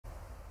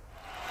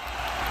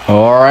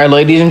All right,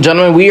 ladies and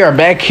gentlemen, we are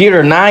back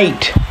here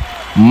tonight,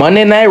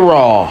 Monday Night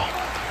Raw.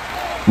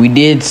 We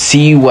did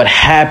see what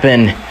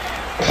happened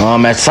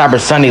at Cyber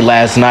Sunday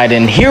last night,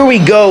 and here we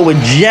go with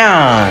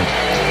John.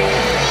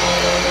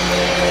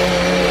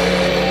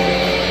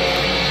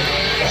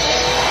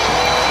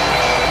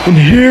 And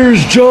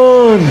here's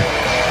John,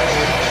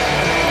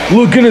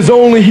 looking as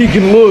only he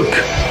can look.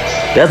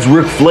 That's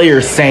Ric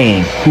Flair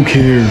saying, "Who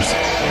cares?"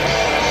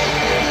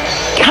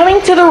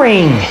 Coming to the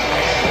ring,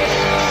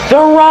 the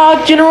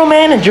Raw General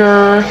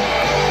Manager,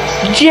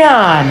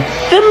 John,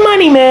 the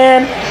Money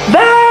Man,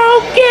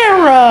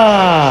 Valguera.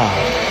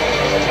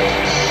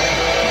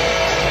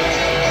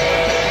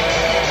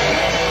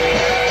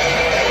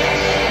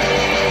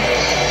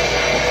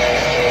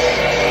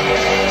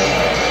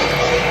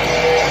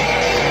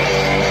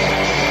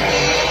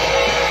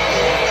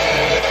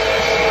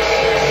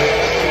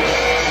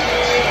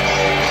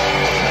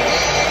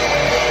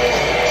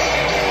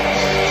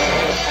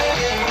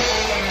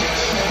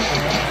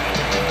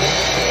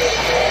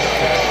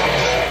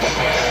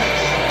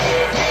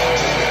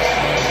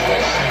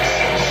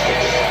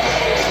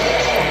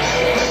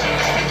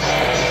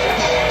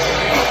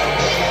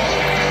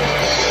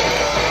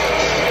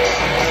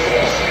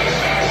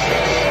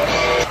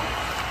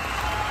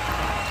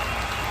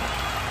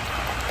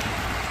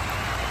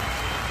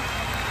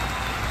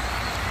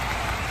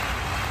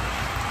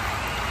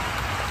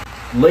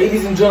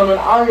 Ladies and gentlemen,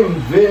 I am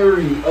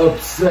very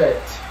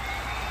upset.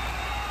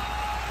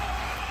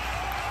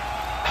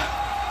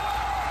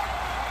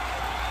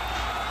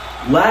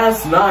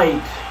 Last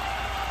night,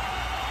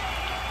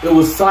 it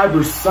was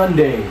Cyber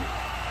Sunday.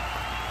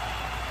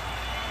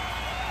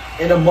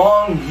 And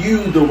among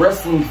you, the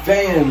wrestling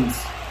fans,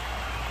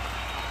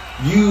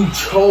 you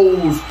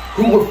chose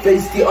who would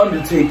face The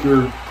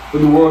Undertaker for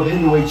the World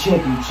Heavyweight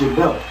Championship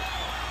belt.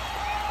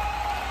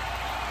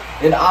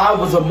 And I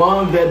was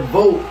among that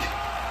vote.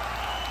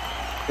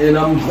 And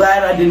I'm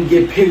glad I didn't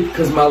get picked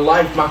because my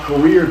life, my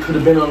career could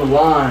have been on the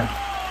line.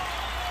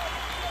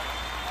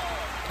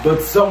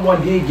 But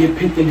someone did get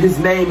picked, and his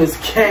name is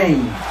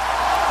Kane.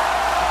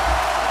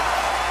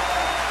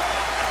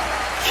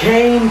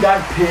 Kane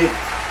got picked,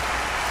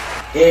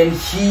 and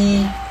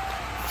he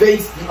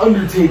faced The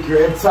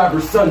Undertaker at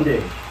Cyber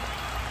Sunday.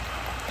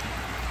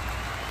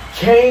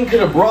 Kane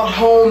could have brought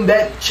home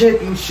that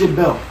championship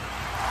belt.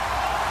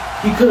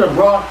 He could have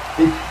brought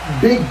the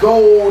big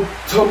gold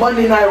to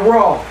Monday Night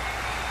Raw.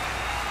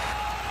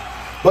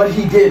 But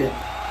he didn't.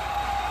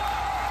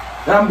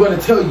 And I'm going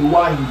to tell you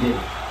why he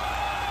didn't.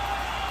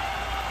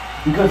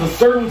 Because a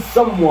certain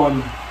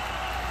someone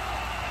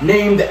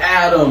named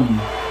Adam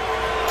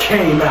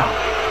came out.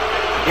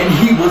 And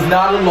he was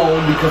not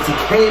alone, because he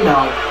came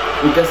out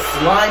with a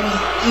slimy,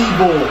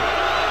 evil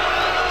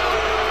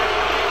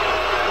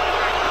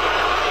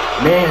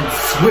man,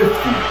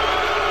 Swifty.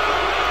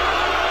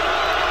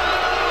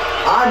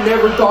 I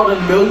never thought in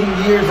a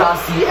million years I'd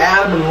see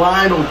Adam and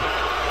Lionel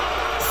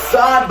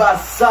side by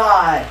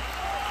side,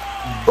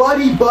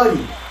 buddy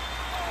buddy.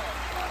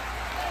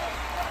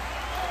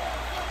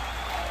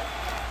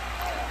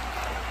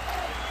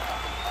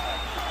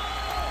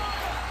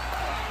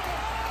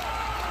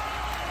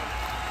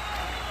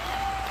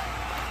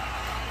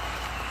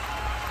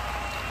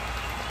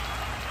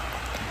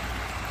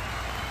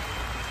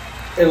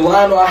 And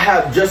Lionel, I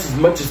have just as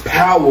much as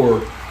power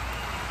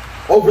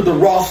over the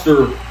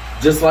roster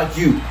just like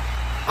you.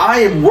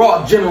 I am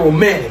Raw General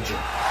Manager.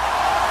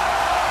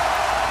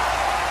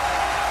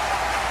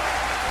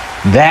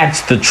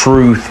 That's the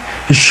truth.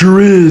 It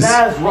sure is.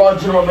 As Raw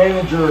General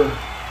Manager,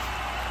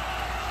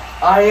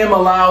 I am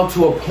allowed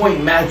to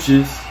appoint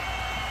matches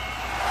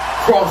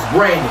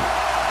cross-branded.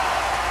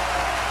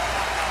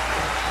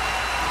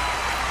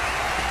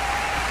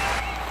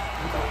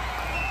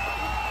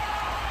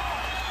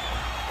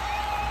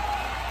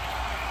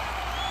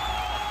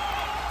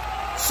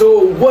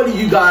 So what do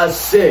you guys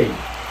say?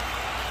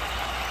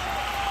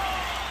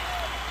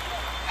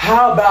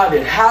 How about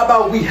it? How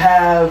about we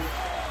have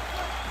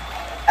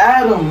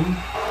Adam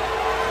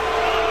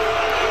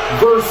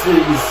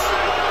versus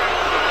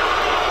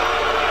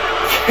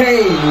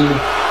Kane?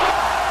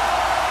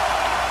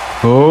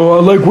 Oh,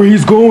 I like where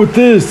he's going with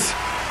this.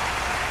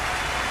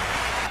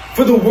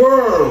 For the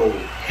World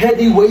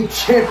Heavyweight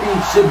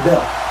Championship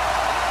belt.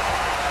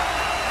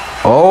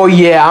 Oh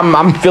yeah,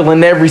 I'm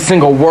feeling every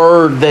single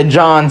word that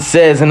John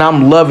says, and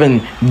I'm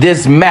loving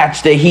this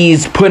match that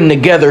he's putting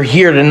together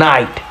here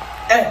tonight.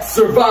 At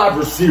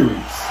Survivor Series.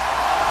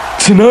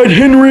 Tonight,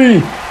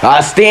 Henry.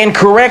 I stand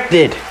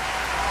corrected.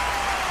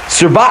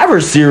 Survivor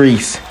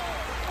Series.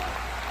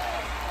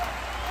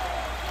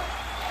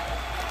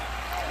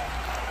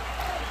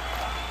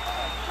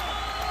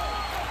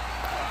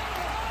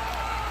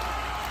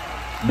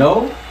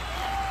 No?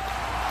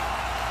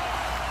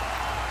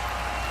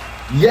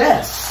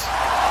 Yes.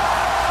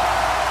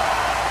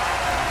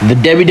 The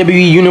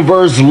WWE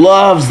Universe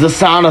loves the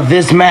sound of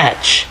this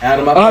match.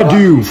 Adam, I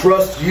do.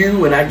 Trust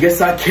you, and I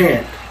guess I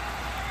can't.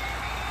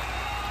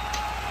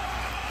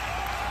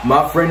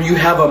 My friend, you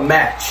have a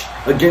match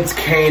against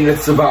Kane at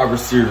Survivor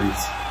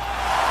Series.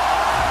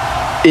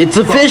 It's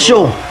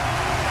official.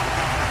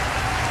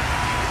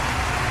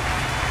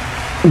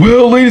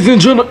 Well, ladies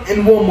and gentlemen.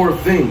 And one more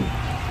thing.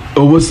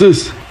 Oh, what's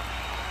this?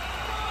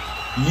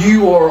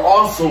 You are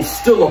also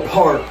still a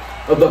part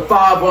of the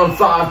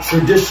 5-on-5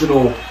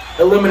 traditional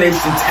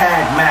elimination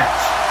tag match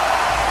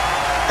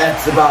at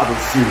Survivor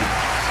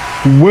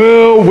Series.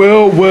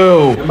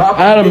 Well. And my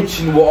Adam,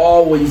 prediction will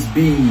always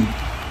be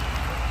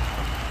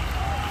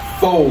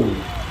Foe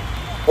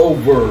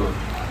over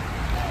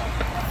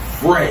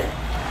Fred.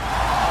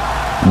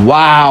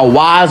 Wow,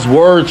 wise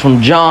words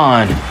from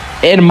John.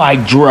 And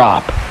mic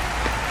drop.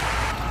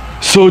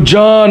 so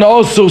John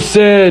also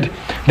said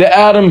that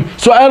Adam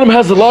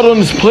has a lot on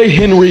his plate,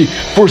 Henry,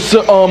 for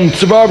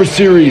Survivor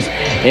Series.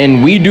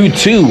 And we do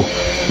too.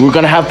 We're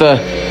gonna have to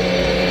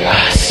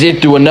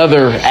sit through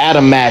another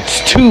Adam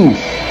match. 2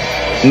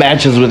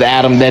 matches with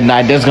Adam that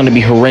night. That's gonna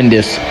be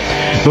horrendous.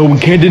 But we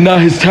can't deny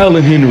his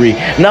talent, Henry.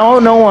 No,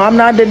 I'm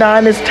not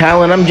denying his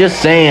talent. I'm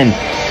just saying,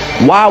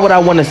 why would I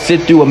want to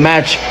sit through a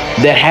match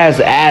that has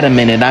Adam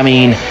in it? I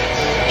mean,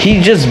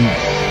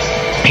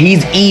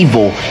 he's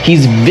evil.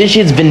 He's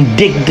vicious,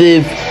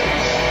 vindictive,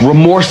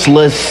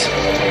 remorseless.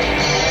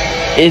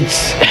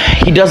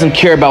 He doesn't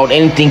care about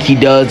anything he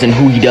does and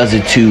who he does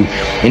it to.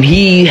 And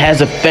he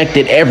has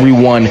affected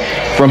everyone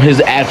from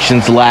his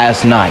actions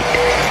last night.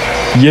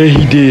 Yeah,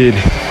 he did.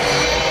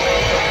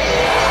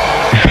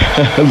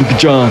 Look at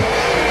John.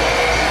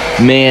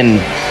 Man,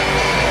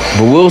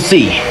 but we'll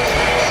see.